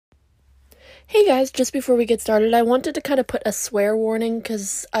Hey guys, just before we get started, I wanted to kind of put a swear warning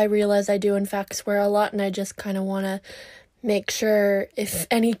because I realize I do in fact swear a lot, and I just kind of want to make sure if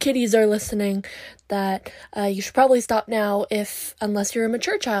any kiddies are listening that you should probably stop now unless you're a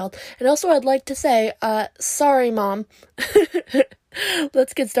mature child. And also, I'd like to say, sorry, Mom.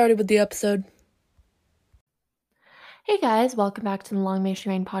 Let's get started with the episode. Hey guys, welcome back to the Long May She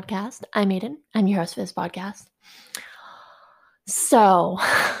Reign podcast. I'm Aiden. I'm your host for this podcast. So,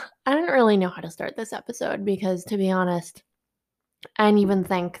 I don't really know how to start this episode because, to be honest, I didn't even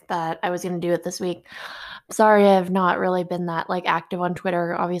think that I was going to do it this week. Sorry, I've not really been that active on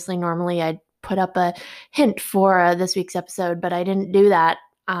Twitter. Obviously, normally I'd put up a hint for this week's episode, but I didn't do that.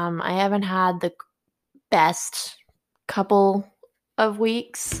 I haven't had the best couple of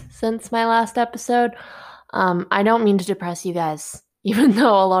weeks since my last episode. I don't mean to depress you guys, even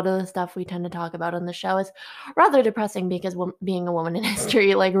though a lot of the stuff we tend to talk about on the show is rather depressing because being a woman in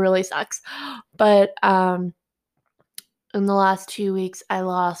history really sucks. But in the last 2 weeks, I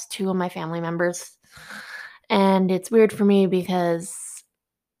lost two of my family members. And it's weird for me because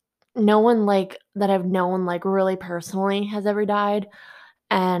no one that I've known really personally has ever died.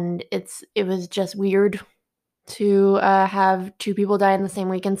 And it was just weird to have two people die in the same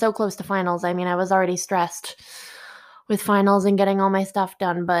week and so close to finals. I mean, I was already stressed with finals and getting all my stuff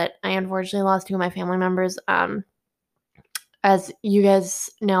done, but I unfortunately lost two of my family members. As you guys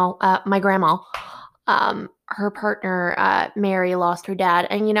know, my grandma, her partner, Mary, lost her dad,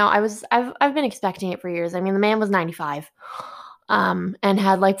 and I've been expecting it for years. I mean, the man was 95, and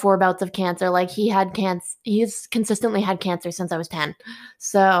had 4 bouts of cancer. He's consistently had cancer since I was 10,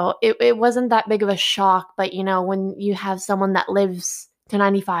 so it wasn't that big of a shock. But when you have someone that lives to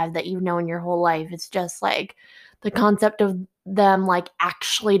 95 that you've known your whole life, it's just the concept of them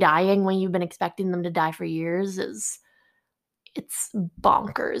actually dying when you've been expecting them to die for years it's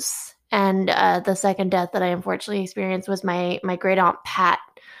bonkers. And the second death that I unfortunately experienced was my great aunt Pat,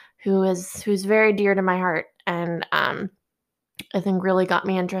 who's very dear to my heart, and I think really got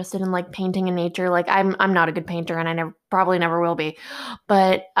me interested in painting in nature. I'm not a good painter, and I probably never will be,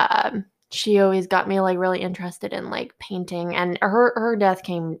 but she always got me really interested in painting. And her death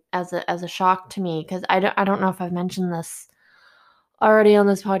came as a shock to me because I don't know if I've mentioned this already on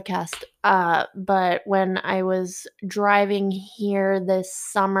this podcast, but when I was driving here this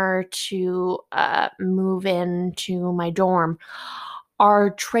summer to move into my dorm,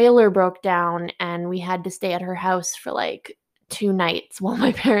 our trailer broke down and we had to stay at her house for 2 nights while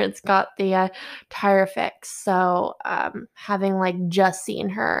my parents got the tire fixed. So having just seen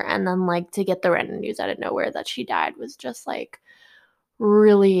her and then to get the random news out of nowhere that she died was just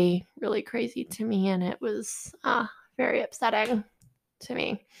really, really crazy to me, and it was very upsetting to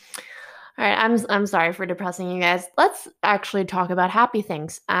me. All right, I'm sorry for depressing you guys. Let's actually talk about happy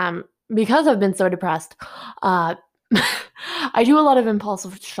things. Because I've been so depressed, I do a lot of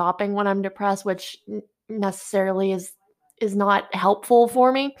impulsive shopping when I'm depressed, which necessarily is not helpful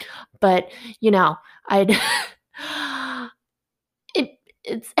for me. But I'd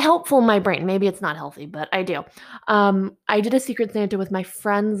it's helpful in my brain. Maybe it's not healthy, but I do. I did a Secret Santa with my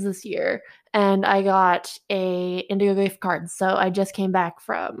friends this year, and I got a Indigo gift card. So I just came back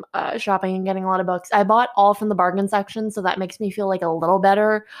from shopping and getting a lot of books. I bought all from the bargain section, so that makes me feel a little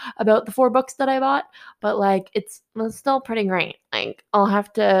better about the 4 books that I bought. But it's still pretty great. I'll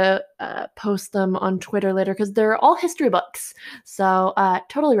have to post them on Twitter later because they're all history books, so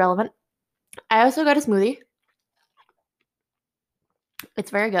totally relevant. I also got a smoothie.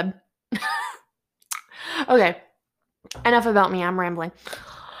 It's very good. Okay, enough about me. I'm rambling.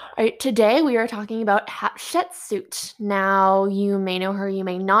 All right, today we are talking about Hatshepsut. Now, you may know her, you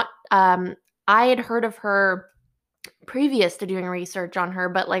may not. I had heard of her previous to doing research on her,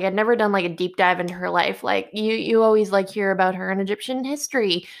 but I'd never done a deep dive into her life. You always hear about her in Egyptian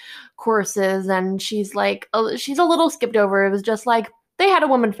history courses, and she's she's a little skipped over. It was just they had a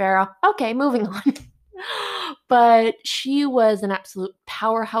woman pharaoh. Okay, moving on. But she was an absolute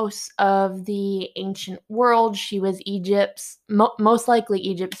powerhouse of the ancient world. She was most likely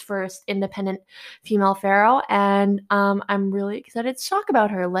Egypt's first independent female pharaoh, and I'm really excited to talk about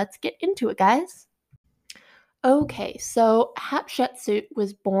her. Let's get into it, guys. Okay, so Hatshepsut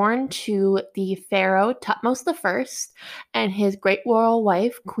was born to the pharaoh Tutmos I and his great royal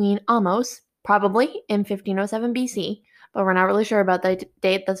wife, Queen Ahmose, probably in 1507 BC, but we're not really sure about the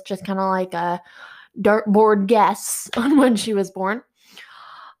date. That's just kind of a dartboard guess on when she was born.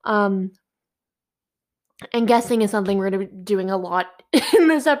 And guessing is something we're going to be doing a lot in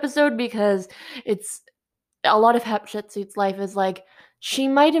this episode because it's a lot of Hatshepsut's life is she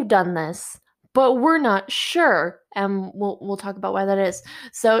might have done this, but we're not sure, and we'll talk about why that is.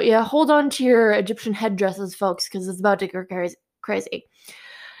 So yeah, hold on to your Egyptian headdresses, folks, because it's about to go crazy.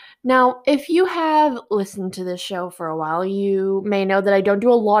 Now, if you have listened to this show for a while, you may know that I don't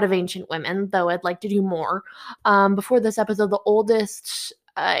do a lot of ancient women, though I'd like to do more. Before this episode, the oldest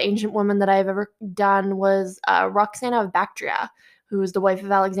ancient woman that I've ever done was Roxana of Bactria, who was the wife of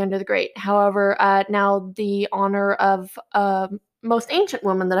Alexander the Great. However, now the honor of most ancient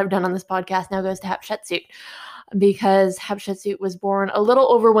woman that I've done on this podcast now goes to Hatshepsut, because Hatshepsut was born a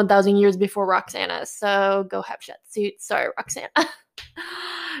little over 1,000 years before Roxana. So go Hatshepsut. Sorry, Roxana.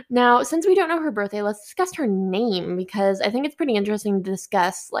 Now, since we don't know her birthday, let's discuss her name, because I think it's pretty interesting to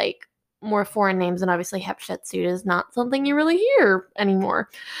discuss like more foreign names, and obviously Hatshepsut is not something you really hear anymore.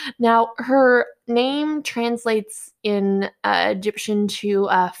 Now, her name translates in Egyptian to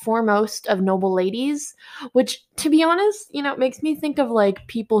foremost of noble ladies, which, to be honest, makes me think of like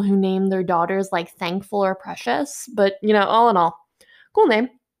people who name their daughters like thankful or precious. But, all in all, cool name.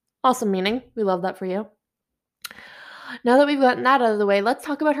 Awesome meaning. We love that for you. Now that we've gotten that out of the way, let's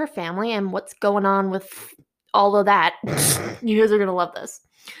talk about her family and what's going on with all of that. You guys are going to love this.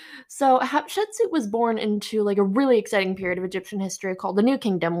 So Hatshepsut was born into like a really exciting period of Egyptian history called the New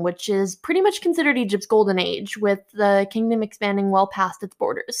Kingdom, which is pretty much considered Egypt's golden age, with the kingdom expanding well past its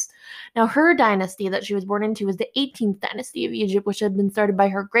borders. Now, her dynasty that she was born into was the 18th dynasty of Egypt, which had been started by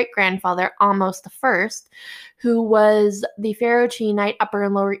her great-grandfather, Ahmose I, who was the pharaoh to unite Upper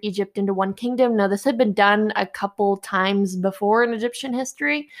and Lower Egypt into one kingdom. Now, this had been done a couple times before in Egyptian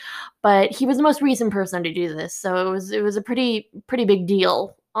history, but he was the most recent person to do this, so it was a pretty big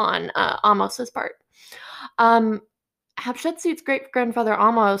deal on Ahmose's part. Hatshepsut's great-grandfather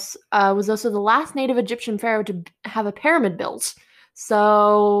Ahmose was also the last native Egyptian pharaoh to have a pyramid built.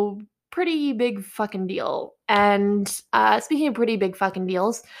 So, pretty big fucking deal. And speaking of pretty big fucking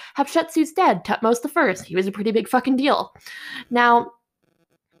deals, Hatshepsut's dad, Thutmose I, he was a pretty big fucking deal. Now,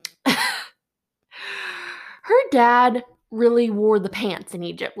 her dad really wore the pants in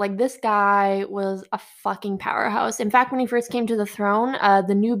Egypt. Like, this guy was a fucking powerhouse. In fact, when he first came to the throne,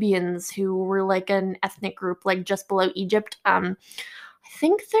 the Nubians, who were like an ethnic group like just below Egypt, I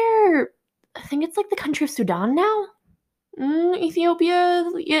think it's like the country of Sudan now. Ethiopia,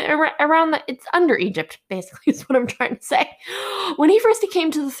 around that, it's under Egypt, basically, is what I'm trying to say. When he first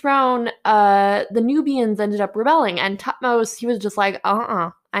came to the throne, the Nubians ended up rebelling, and Thutmose, he was just like,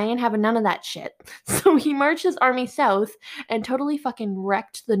 I ain't having none of that shit. So he marched his army south and totally fucking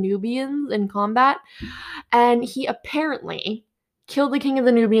wrecked the Nubians in combat, and he apparently killed the king of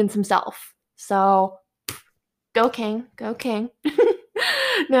the Nubians himself. So, go king, go king.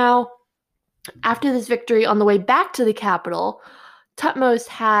 Now, after this victory, on the way back to the capital, Thutmose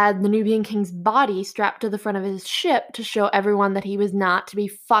had the Nubian king's body strapped to the front of his ship to show everyone that he was not to be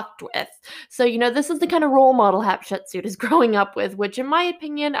fucked with. So, this is the kind of role model Hatshepsut is growing up with, which, in my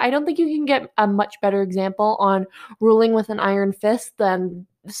opinion, I don't think you can get a much better example on ruling with an iron fist than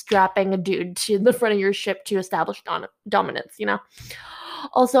strapping a dude to the front of your ship to establish dominance,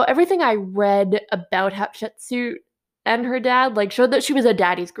 Also, everything I read about Hatshepsut and her dad, like, showed that she was a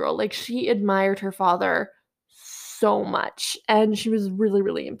daddy's girl. Like, she admired her father so much, and she was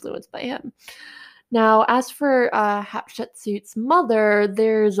really influenced by him. Now, as for Hatshepsut's mother,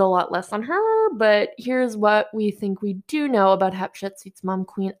 there's a lot less on her, but here's what we think we do know about Hatshepsut's mom,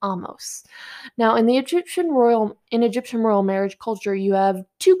 Queen Ahmose. Now, in Egyptian royal marriage culture, you have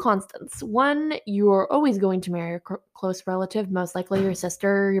two constants. One, you're always going to marry a close relative, most likely your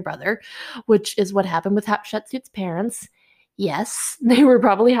sister or your brother, which is what happened with Hatshepsut's parents. Yes, they were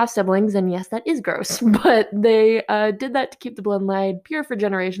probably half siblings, and yes, that is gross, but they did that to keep the bloodline pure for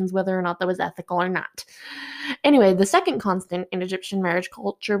generations, whether or not that was ethical or not. Anyway, the second constant in Egyptian marriage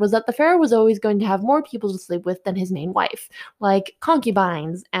culture was that the pharaoh was always going to have more people to sleep with than his main wife, like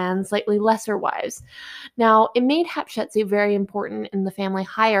concubines and slightly lesser wives. Now, it made Hatshepsut very important in the family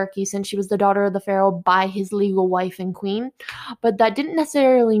hierarchy since she was the daughter of the pharaoh by his legal wife and queen, but that didn't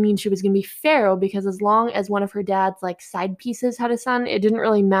necessarily mean she was going to be pharaoh, because as long as one of her dad's like side pieces had a son, it didn't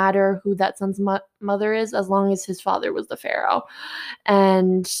really matter who that son's mother is, as long as his father was the pharaoh,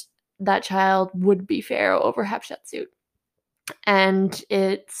 and that child would be pharaoh over Hatshepsut. And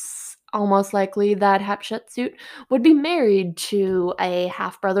it's almost likely that Hatshepsut would be married to a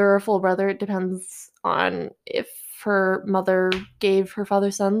half-brother or a full brother. It depends on if her mother gave her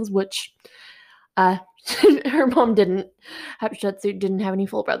father sons, which her mom didn't. Hatshepsut didn't have any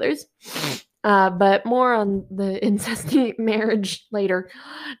full brothers. But more on the incesty marriage later.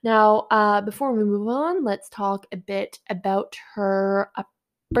 Now, before we move on, let's talk a bit about her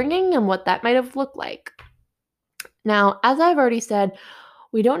upbringing and what that might have looked like. Now, as I've already said,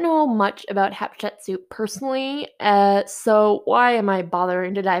 We don't know much about Hatshepsut personally, so why am I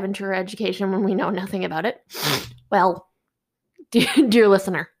bothering to dive into her education when we know nothing about it? Well, dear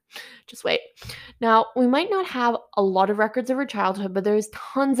listener, just wait. Now, we might not have a lot of records of her childhood, but there's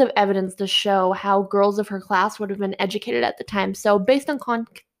tons of evidence to show how girls of her class would have been educated at the time. So, based on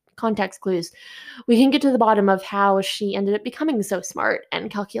context clues, we can get to the bottom of how she ended up becoming so smart and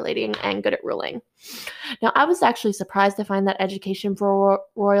calculating and good at ruling. Now, I was actually surprised to find that education for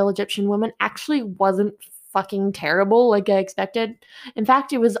royal Egyptian women actually wasn't fucking terrible like I expected. In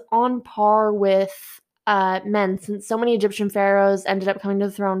fact, it was on par with men, since so many Egyptian pharaohs ended up coming to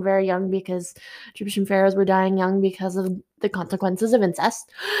the throne very young because Egyptian pharaohs were dying young because of the consequences of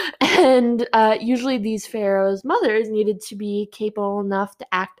incest. And usually these pharaohs' mothers needed to be capable enough to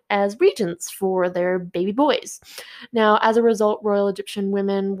act as regents for their baby boys. Now, as a result, royal Egyptian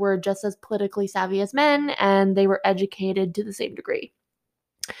women were just as politically savvy as men, and they were educated to the same degree.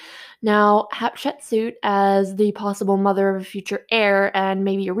 Now, Hatshepsut, as the possible mother of a future heir and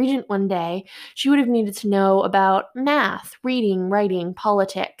maybe a regent one day, she would have needed to know about math, reading, writing,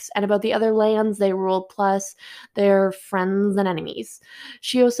 politics, and about the other lands they ruled, plus their friends and enemies.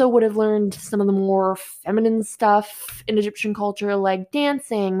 She also would have learned some of the more feminine stuff in Egyptian culture, like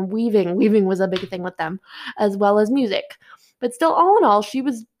dancing, weaving. Weaving was a big thing with them, as well as music. But still, all in all, she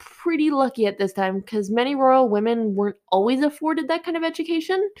was pretty lucky at this time because many royal women weren't always afforded that kind of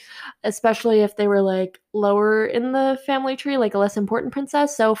education, especially if they were like lower in the family tree, like a less important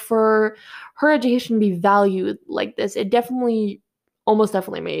princess. So for her education to be valued like this, it almost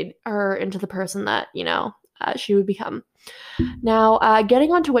definitely made her into the person that, she would become. Now,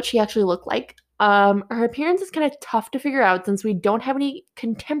 getting on to what she actually looked like. Her appearance is kind of tough to figure out since we don't have any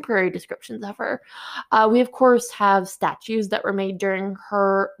contemporary descriptions of her. We, of course, have statues that were made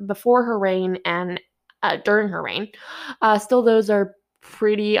before her reign and during her reign. Still, those are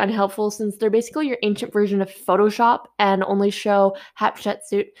pretty unhelpful since they're basically your ancient version of Photoshop and only show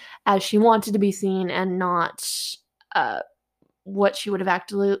Hatshepsut as she wanted to be seen and not what she would have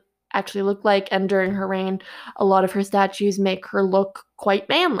actually looked like. And during her reign, a lot of her statues make her look quite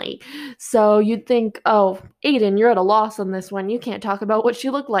manly. So you'd think, oh, Aiden, you're at a loss on this one. You can't talk about what she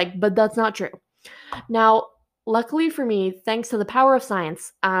looked like, but that's not true. Now, luckily for me, thanks to the power of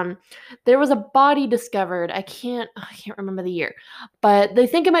science, there was a body discovered. I can't remember the year, but they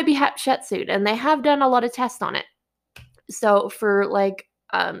think it might be Hatshepsut, and they have done a lot of tests on it. So for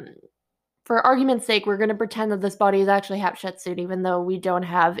argument's sake, we're going to pretend that this body is actually Hatshepsut, even though we don't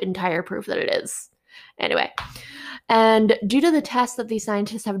have entire proof that it is. Anyway, and due to the tests that these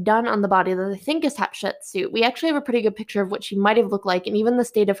scientists have done on the body that they think is Hatshepsut, we actually have a pretty good picture of what she might have looked like and even the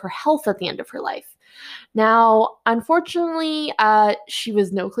state of her health at the end of her life. Now, unfortunately, she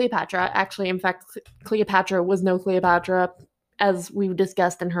was no Cleopatra. Actually, in fact, Cleopatra was no Cleopatra, as we've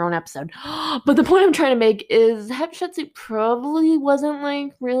discussed in her own episode. But the point I'm trying to make is Hatshepsut probably wasn't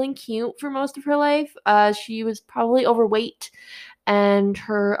like really cute for most of her life. She was probably overweight, and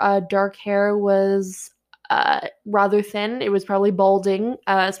her dark hair was rather thin. It was probably balding,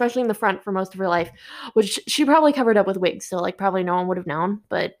 especially in the front for most of her life, which she probably covered up with wigs, so like probably no one would have known,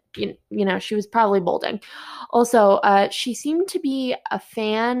 but she was probably balding. Also, she seemed to be a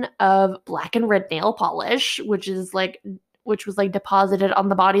fan of black and red nail polish, which was like deposited on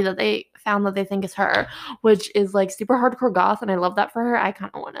the body that they found that they think is her, which is like super hardcore goth, and I love that for her. I kind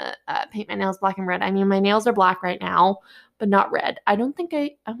of want to paint my nails black and red. I mean, my nails are black right now, but not red. I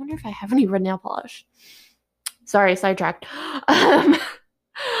wonder if I have any red nail polish. Sorry, sidetracked.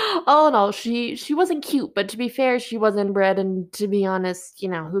 All in all, she wasn't cute, but to be fair, she was inbred, and to be honest,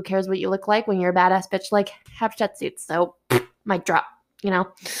 who cares what you look like when you're a badass bitch like Hatshepsut? So, mic drop. Who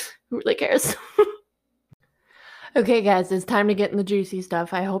really cares? Okay, guys, it's time to get in the juicy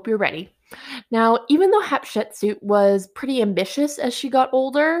stuff. I hope you're ready. Now, even though Hatshepsut was pretty ambitious as she got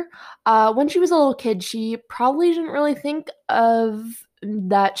older, when she was a little kid, she probably didn't really think of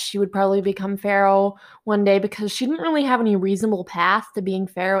that she would probably become pharaoh one day because she didn't really have any reasonable path to being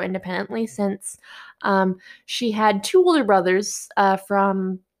pharaoh independently since she had two older brothers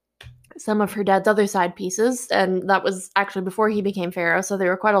from some of her dad's other side pieces, and that was actually before he became pharaoh, so they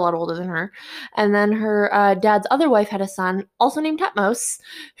were quite a lot older than her. And then her dad's other wife had a son, also named Thutmose,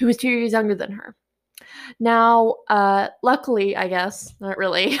 who was 2 years younger than her. Now, luckily, I guess, not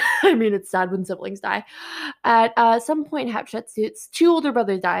really. I mean, it's sad when siblings die. At some point, Hatshepsut's two older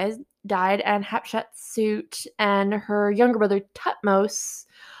brothers died, and Hatshepsut and her younger brother Thutmose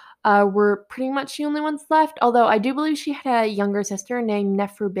were pretty much the only ones left, although I do believe she had a younger sister named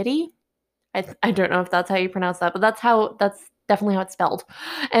Nefertiti. I don't know if that's how you pronounce that, but that's definitely how it's spelled.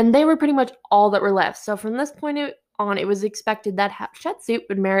 And they were pretty much all that were left. So from this point on, it was expected that Hatshepsut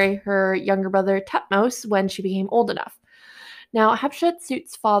would marry her younger brother Thutmose when she became old enough. Now,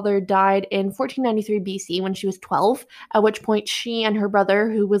 Hatshepsut's father died in 1493 BC when she was 12, at which point she and her brother,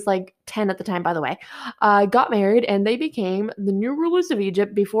 who was like 10 at the time, by the way, got married and they became the new rulers of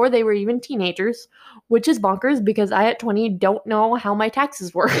Egypt before they were even teenagers, which is bonkers because I, at 20, don't know how my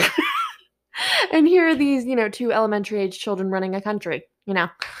taxes work. And here are these, two elementary age children running a country.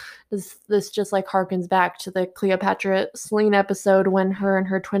 This just like harkens back to the Cleopatra Selene episode when her and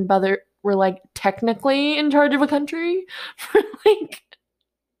her twin brother were like technically in charge of a country for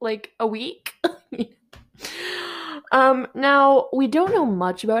like a week. Now we don't know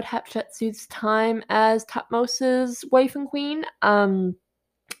much about Hatshepsut's time as Thutmose's wife and queen.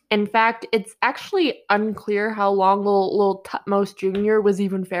 In fact, it's actually unclear how long little Thutmose Jr. was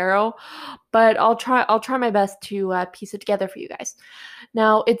even pharaoh, but I'll try my best to piece it together for you guys.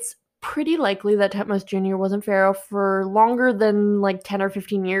 Now, it's pretty likely that Thutmose Jr. wasn't pharaoh for longer than like 10 or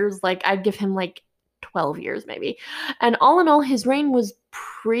 15 years. Like, I'd give him like 12 years maybe. And all in all, his reign was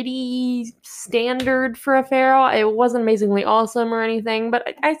pretty standard for a pharaoh. It wasn't amazingly awesome or anything,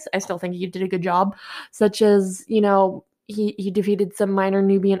 but I still think he did a good job, such as, he defeated some minor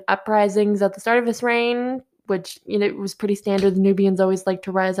Nubian uprisings at the start of his reign, which, it was pretty standard. The Nubians always like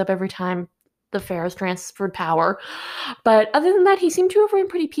to rise up every time the pharaohs transferred power. But other than that, he seemed to have reigned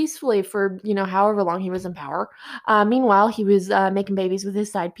pretty peacefully for, however long he was in power. Meanwhile, he was making babies with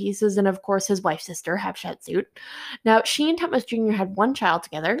his side pieces and, of course, his wife's sister, Hatshepsut. Now, she and Thutmose Jr. had one child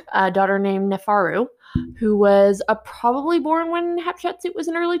together, a daughter named Neferu, who was probably born when Hatshepsut was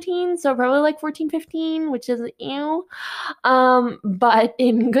in early teens, so probably like 14, 15, which is ew. But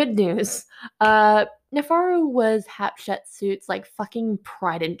in good news, Neferu was Hatshepsut's like fucking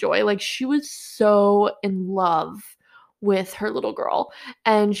pride and joy. Like, she was so in love with her little girl,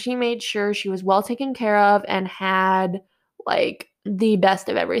 and she made sure she was well taken care of and had like the best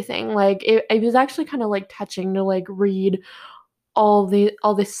of everything. Like, it was actually kind of like touching to like read all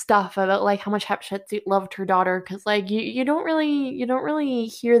this stuff about like how much Hatshepsut loved her daughter, because like you don't really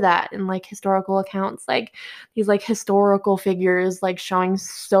hear that in like historical accounts, like these like historical figures like showing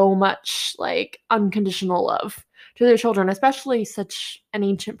so much like unconditional love to their children, especially such an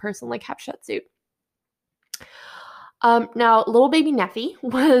ancient person like Hatshepsut. Now, little baby Nephi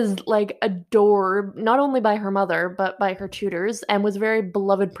was like adored not only by her mother but by her tutors, and was a very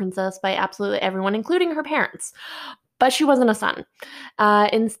beloved princess by absolutely everyone, including her parents. But she wasn't a son.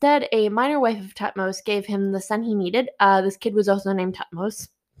 Instead, a minor wife of Thutmose gave him the son he needed. This kid was also named Thutmose.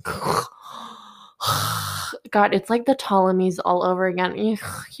 God, it's like the Ptolemies all over again.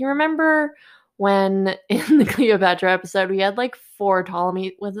 You remember when in the Cleopatra episode we had like 4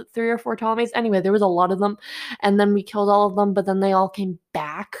 Ptolemies? Was it 3 or 4 Ptolemies? Anyway, there was a lot of them, and then we killed all of them, but then they all came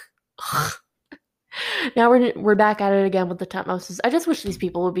back. Now we're back at it again with the Thutmoses. I just wish these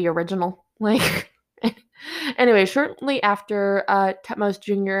people would be original. Like, anyway, shortly after Thutmose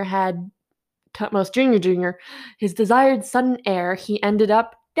Jr. had Thutmose Jr., his desired son and heir, he ended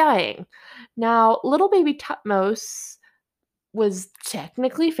up dying. Now, little baby Thutmose was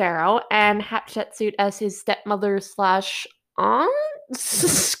technically pharaoh, and Hatshepsut, as his stepmother slash aunt,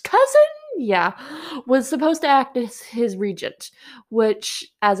 cousin, was supposed to act as his regent, which,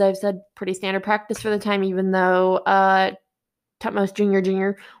 as I've said, pretty standard practice for the time, even though Thutmose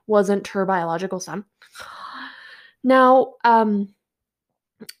Jr. wasn't her biological son. Now,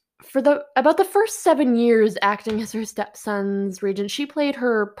 for about the first 7 years acting as her stepson's regent, she played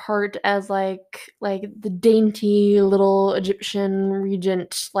her part as like the dainty little Egyptian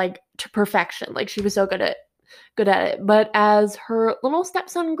regent, like to perfection. Like, she was so good at it. But as her little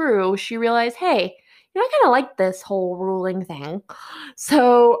stepson grew, she realized, hey, I kind of like this whole ruling thing.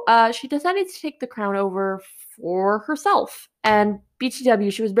 So she decided to take the crown over for herself. And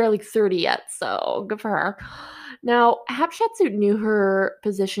BTW, she was barely 30 yet, so good for her. Now, Hatshepsut knew her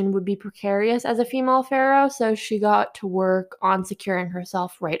position would be precarious as a female pharaoh, so she got to work on securing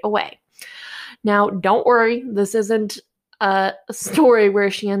herself right away. Now, don't worry, this isn't a story where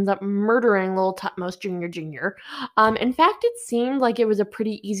she ends up murdering little Thutmose Jr. In fact, it seemed like it was a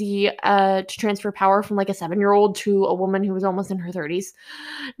pretty easy to transfer power from like a 7-year-old to a woman who was almost in her 30s.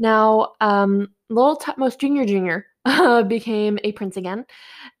 Now, little Thutmose Jr. Became a prince again,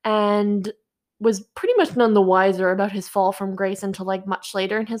 and was pretty much none the wiser about his fall from grace until like much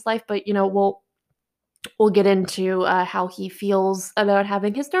later in his life. But we'll get into how he feels about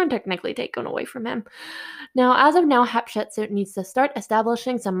having his throne technically taken away from him. Now, as of now, Hatshepsut needs to start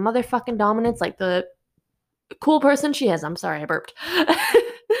establishing some motherfucking dominance like the cool person she is. I'm sorry, I burped.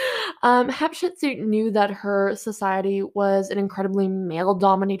 Hatshepsut knew that her society was an incredibly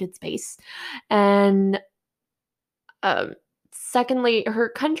male-dominated space, and um, secondly, her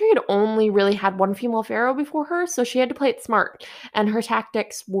country had only really had one female pharaoh before her, so she had to play it smart, and her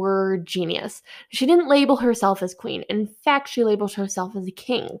tactics were genius. She didn't label herself as queen. In fact, she labeled herself as a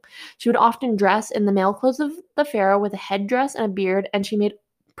king. She would often dress in the male clothes of the pharaoh with a headdress and a beard, and she made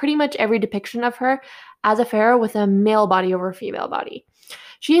pretty much every depiction of her as a pharaoh with a male body over a female body.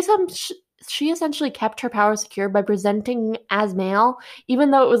 She she essentially kept her power secure by presenting as male,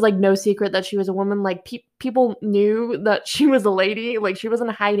 even though it was like no secret that she was a woman. Like people knew that she was a lady. Like she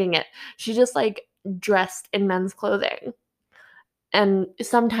wasn't hiding it. She just like dressed in men's clothing and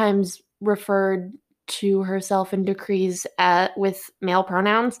sometimes referred to herself in decrees with male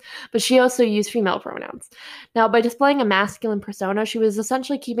pronouns, but she also used female pronouns. Now, by displaying a masculine persona, she was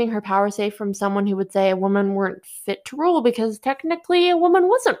essentially keeping her power safe from someone who would say a woman weren't fit to rule because technically a woman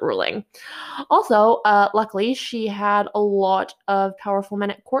wasn't ruling. Also, luckily, she had a lot of powerful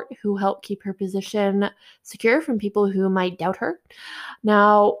men at court who helped keep her position secure from people who might doubt her.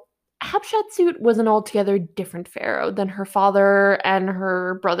 Now, Hatshepsut was an altogether different pharaoh than her father and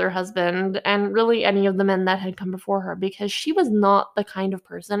her brother husband, and really any of the men that had come before her, because she was not the kind of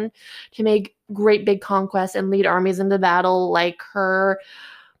person to make great big conquests and lead armies into battle like her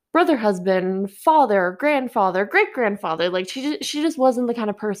brother husband, father, grandfather, great grandfather. Like she just wasn't the kind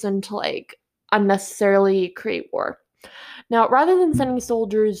of person to like unnecessarily create war. Now, rather than sending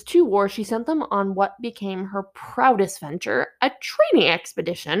soldiers to war, she sent them on what became her proudest venture, a trading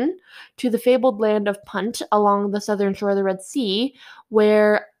expedition to the fabled land of Punt along the southern shore of the Red Sea,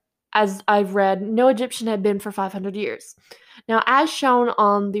 where, as I've read, no Egyptian had been for 500 years. Now, as shown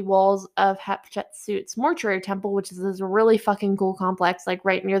on the walls of Hatshepsut's mortuary temple, which is this really fucking cool complex, like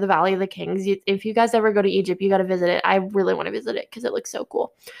right near the Valley of the Kings. If you guys ever go to Egypt, you got to visit it. I really want to visit it because it looks so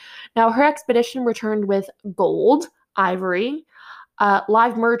cool. Now, her expedition returned with gold, ivory,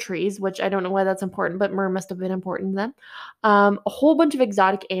 live myrrh trees, which I don't know why that's important, but myrrh must have been important then. A whole bunch of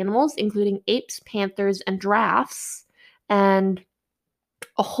exotic animals, including apes, panthers, and giraffes, and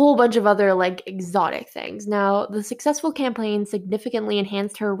a whole bunch of other like exotic things. Now, the successful campaign significantly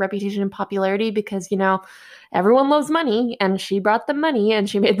enhanced her reputation and popularity because, everyone loves money, and she brought them money, and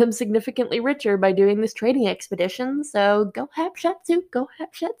she made them significantly richer by doing this trading expedition. So go Hatshepsut, go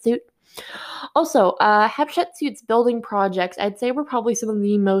Hatshepsut. Also, Hatshepsut's building projects, I'd say, were probably some of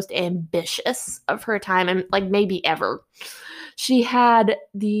the most ambitious of her time, and like maybe ever. She had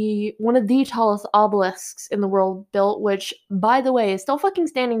one of the tallest obelisks in the world built, which, by the way, is still fucking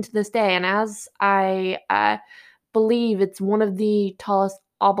standing to this day. And as I believe, it's one of the tallest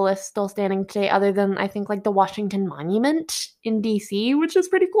obelisks still standing today, other than I think like the Washington Monument in DC, which is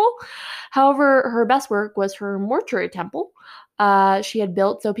pretty cool. However, her best work was her mortuary temple. She had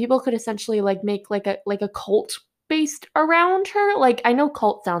built so people could essentially like make like a cult based around her. Like, I know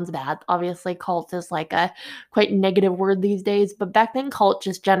cult sounds bad. Obviously, cult is like a quite negative word these days, but back then cult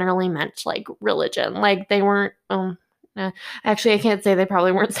just generally meant like religion. Like they weren't actually, I can't say they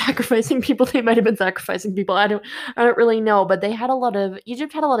probably weren't sacrificing people. They might have been sacrificing people. I don't really know, but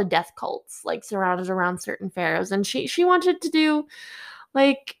Egypt had a lot of death cults like surrounded around certain pharaohs, and she wanted to do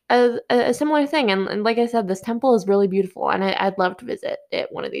like a similar thing. And like I said, this temple is really beautiful, and I'd love to visit it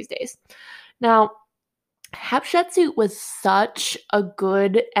one of these days. Now, Hatshepsut was such a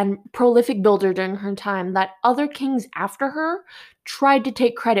good and prolific builder during her time that other kings after her tried to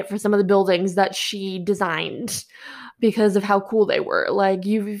take credit for some of the buildings that she designed because of how cool they were. Like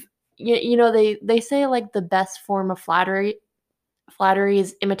they say like the best form of flattery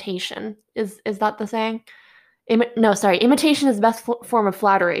is imitation. Is that the saying? No, sorry. Imitation is the best form of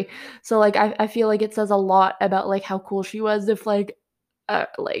flattery. So like I feel like it says a lot about like how cool she was if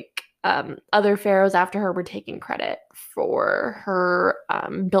other pharaohs after her were taking credit for her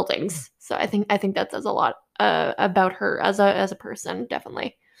buildings. So I think that says a lot about her as a person,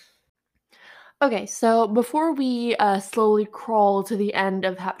 definitely. Okay, so before we slowly crawl to the end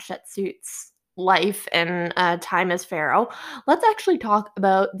of Hatshepsut's life and time as pharaoh, let's actually talk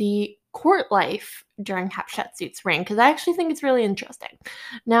about the court life during Hatshepsut's reign, because I actually think it's really interesting.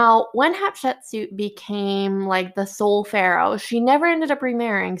 Now, when Hatshepsut became like the sole pharaoh, she never ended up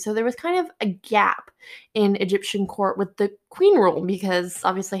remarrying, so there was kind of a gap in Egyptian court with the queen rule, because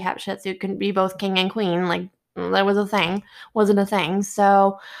obviously Hatshepsut couldn't be both king and queen. Like that wasn't a thing.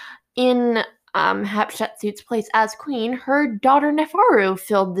 So in Hatshepsut's place as queen, her daughter Neferu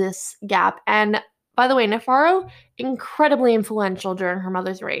filled this gap, and By the way, Nepharo, incredibly influential during her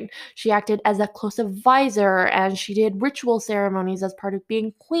mother's reign. She acted as a close advisor, and she did ritual ceremonies as part of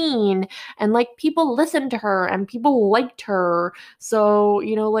being queen, and like people listened to her and people liked her. So,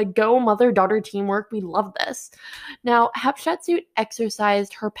 like go mother-daughter teamwork, we love this. Now, Hatshepsut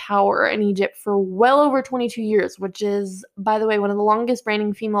exercised her power in Egypt for well over 22 years, which is, by the way, one of the longest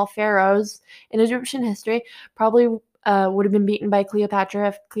reigning female pharaohs in Egyptian history. Probably would have been beaten by Cleopatra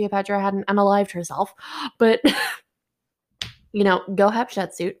if Cleopatra hadn't unalived herself. But go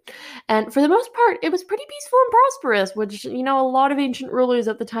Hatshepsut. And for the most part, it was pretty peaceful and prosperous, which, a lot of ancient rulers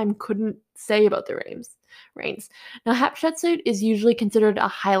at the time couldn't say about their reigns. Now, Hatshepsut is usually considered a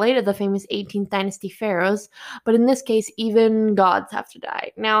highlight of the famous 18th dynasty pharaohs, but in this case, even gods have to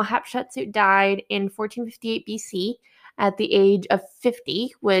die. Now, Hatshepsut died in 1458 BC at the age of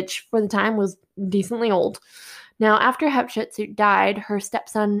 50, which for the time was decently old. Now, after Hatshepsut died, her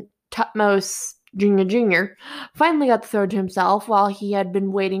stepson Thutmose Jr. finally got the throne to himself while he had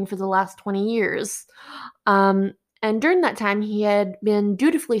been waiting for the last 20 years. And during that time, he had been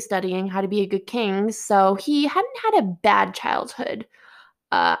dutifully studying how to be a good king, so he hadn't had a bad childhood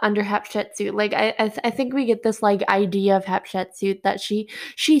under Hatshepsut. Like, I think we get this, like, idea of Hatshepsut that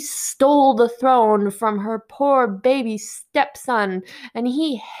she stole the throne from her poor baby stepson, and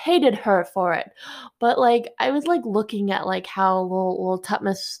he hated her for it. But, like, I was, like, looking at, like, how little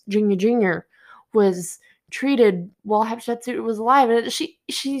Thutmose Jr. was treated while Hatshepsut was alive, and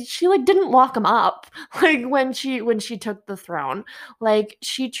she like didn't lock him up like when she took the throne. Like,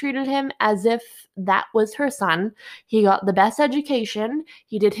 she treated him as if that was her son. He got the best education,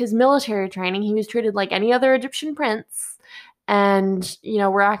 he did his military training, he was treated like any other Egyptian prince, and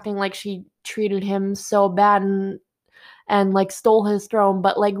we're acting like she treated him so bad and like stole his throne.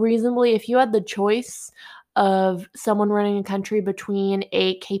 But like, reasonably, if you had the choice of someone running a country between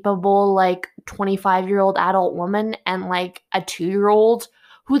a capable like 25-year-old adult woman and like a 2-year-old,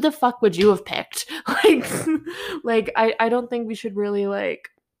 who the fuck would you have picked? like I don't think we should really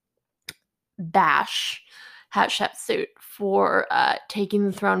like bash Hatshepsut for taking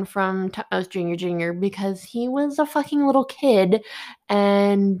the throne from Thutmose Jr. because he was a fucking little kid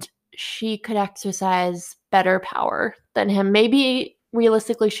and she could exercise better power than him. Maybe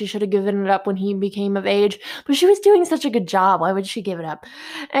realistically she should have given it up when he became of age, but she was doing such a good job. Why would she give it up?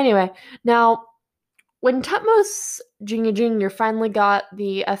 Anyway, now when Thutmose Jr. finally got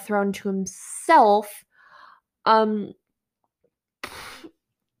the throne to himself,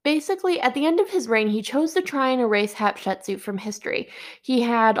 basically, at the end of his reign, he chose to try and erase Hatshepsut from history. He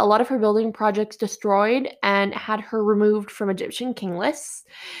had a lot of her building projects destroyed and had her removed from Egyptian king lists.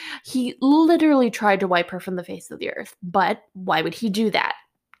 He literally tried to wipe her from the face of the earth, but why would he do that?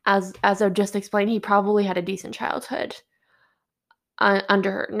 As I've just explained, he probably had a decent childhood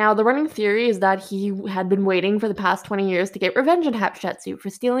under her. Now, the running theory is that he had been waiting for the past 20 years to get revenge on Hatshepsut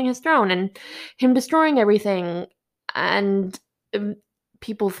for stealing his throne and him destroying everything, and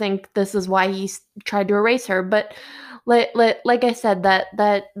people think this is why he tried to erase her. But like I said,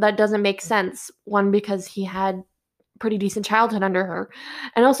 that doesn't make sense. One, because he had pretty decent childhood under her,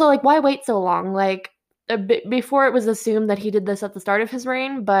 and also, like, why wait so long? Like, before, it was assumed that he did this at the start of his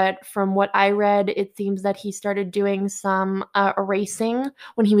reign, but from what I read, it seems that he started doing some erasing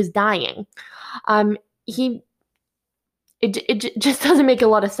when he was dying. It just doesn't make a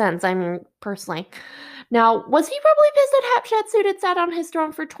lot of sense, I mean, personally. Now, was he probably pissed that Hatshepsut had sat on his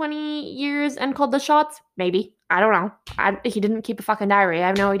throne for 20 years and called the shots? Maybe. I don't know. He didn't keep a fucking diary. I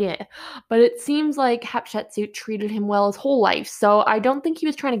have no idea. But it seems like Hatshepsut treated him well his whole life, so I don't think he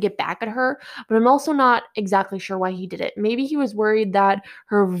was trying to get back at her, but I'm also not exactly sure why he did it. Maybe he was worried that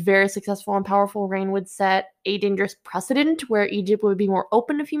her very successful and powerful reign would set a dangerous precedent where Egypt would be more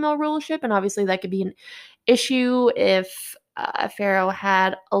open to female rulership, and obviously that could be an issue if Pharaoh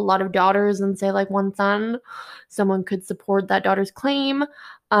had a lot of daughters and say like one son. Someone could support that daughter's claim.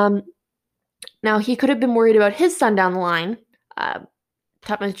 Now, he could have been worried about his son down the line.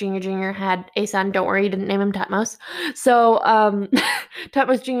 Thutmose Jr. had a son. Don't worry, he didn't name him Thutmose. So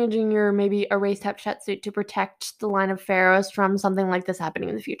Thutmose Jr. maybe erased Hatshepsut to protect the line of pharaohs from something like this happening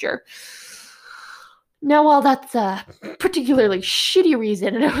in the future. Now, while that's a particularly shitty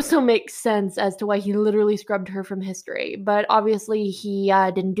reason, it also makes sense as to why he literally scrubbed her from history. But obviously, he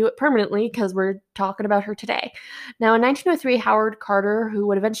didn't do it permanently because we're talking about her today. Now, in 1903, Howard Carter, who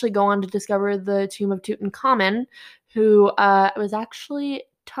would eventually go on to discover the tomb of Tutankhamun, who was actually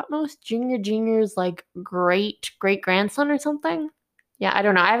Thutmose Jr.'s like great-great-grandson or something. Yeah, I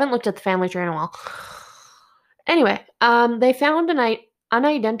don't know. I haven't looked at the family tree in a while. Anyway, they found an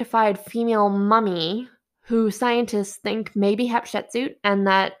unidentified female mummy who scientists think may be Hatshepsut, and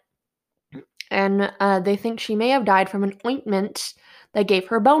that and they think she may have died from an ointment that gave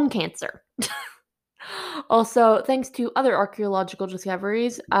her bone cancer. Also, thanks to other archaeological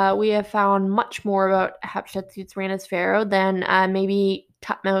discoveries, we have found much more about Hatshepsut's reign as pharaoh than maybe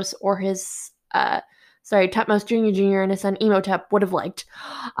Thutmose or his Thutmose Jr. and his son Imhotep would have liked.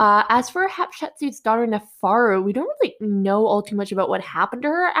 As for Hatshepsut's daughter Neferu, we don't really know all too much about what happened to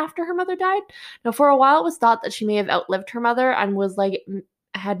her after her mother died. Now, for a while, it was thought that she may have outlived her mother and was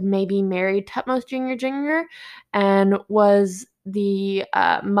had maybe married Thutmose Jr. and was the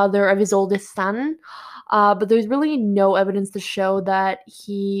mother of his oldest son. But there's really no evidence to show that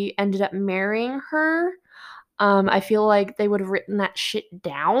he ended up marrying her. I feel like they would have written that shit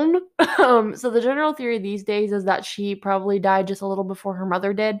down. So the general theory these days is that she probably died just a little before her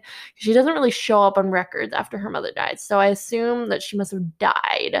mother did. She doesn't really show up on records after her mother died. So I assume that she must have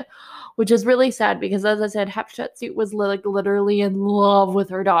died, which is really sad because, as I said, Hatshepsut was literally in love with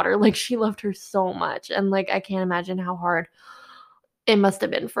her daughter. Like, she loved her so much. And I can't imagine how hard it must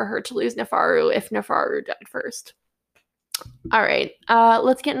have been for her to lose Neferu if Neferu died first. All right,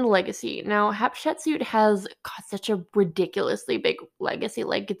 let's get into legacy. Now, Hatshepsut has got such a ridiculously big legacy.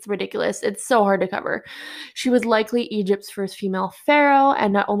 It's ridiculous. It's so hard to cover. She was likely Egypt's first female pharaoh,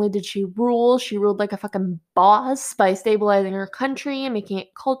 and not only did she ruled like a fucking boss by stabilizing her country and making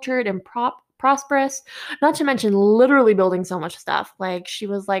it cultured and prosperous, not to mention literally building so much stuff. She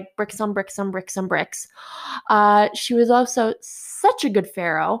was bricks on bricks on bricks on bricks. She was also such a good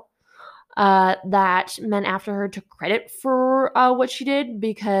pharaoh that men after her took credit for what she did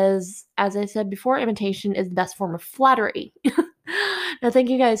because, as I said before, imitation is the best form of flattery. Now, thank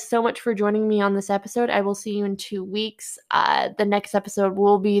you guys so much for joining me on this episode. I will see you in 2 weeks. The next episode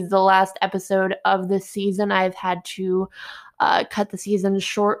will be the last episode of this season. I've had to cut the season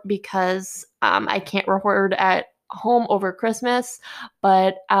short because I can't record at home over Christmas,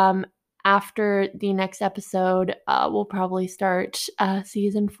 but after the next episode, we'll probably start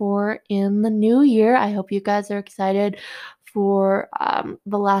season 4 in the new year. I hope you guys are excited for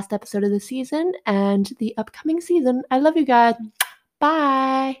the last episode of the season and the upcoming season. I love you guys.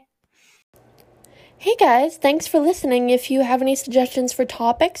 Bye. Hey guys, thanks for listening. If you have any suggestions for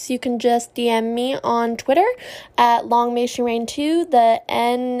topics, you can just DM me on Twitter at longmationrain2. The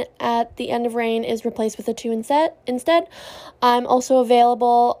N at the end of rain is replaced with a 2 instead. I'm also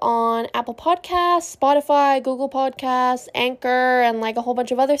available on Apple Podcasts, Spotify, Google Podcasts, Anchor, and a whole bunch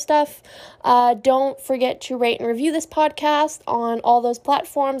of other stuff. Don't forget to rate and review this podcast on all those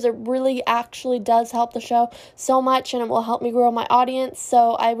platforms. It really actually does help the show so much, and it will help me grow my audience.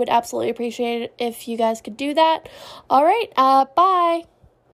 So I would absolutely appreciate it if you guys could do that. All right, bye.